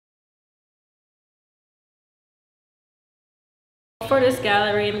for this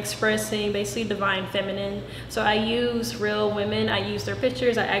gallery, I'm expressing basically divine feminine. So I use real women, I use their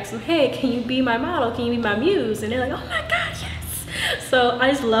pictures, I ask them, hey, can you be my model? Can you be my muse? And they're like, oh my God, yes. So I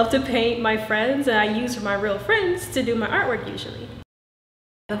just love to paint my friends, and I use my real friends to do my artwork usually.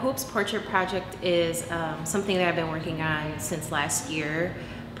 The Hoops Portrait Project is something that I've been working on since last year,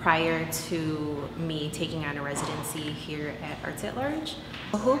 prior to me taking on a residency here at Arts at Large.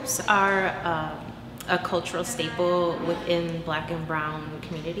 Hoops are a cultural staple within Black and Brown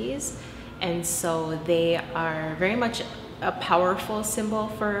communities, and so they are very much a powerful symbol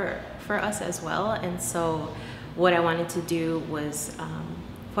for us as well. And so what I wanted to do was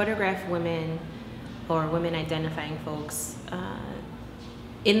photograph women or women identifying folks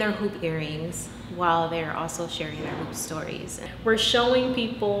in their hoop earrings while they're also sharing their hoop stories. We're showing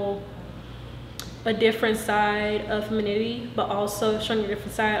people a different side of femininity, but also showing a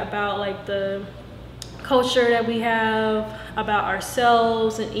different side about like the culture that we have, about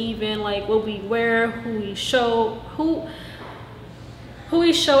ourselves, and even like what we wear, who we show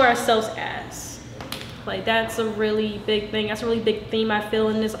ourselves as. Like that's a really big thing. That's a really big theme I feel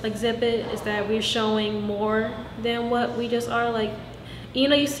in this exhibit, is that we're showing more than what we just are. Like, you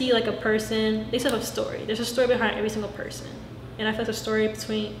know, you see like a person, they have a story. There's a story behind every single person. And I feel there's a story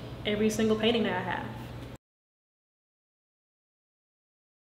between every single painting that I have.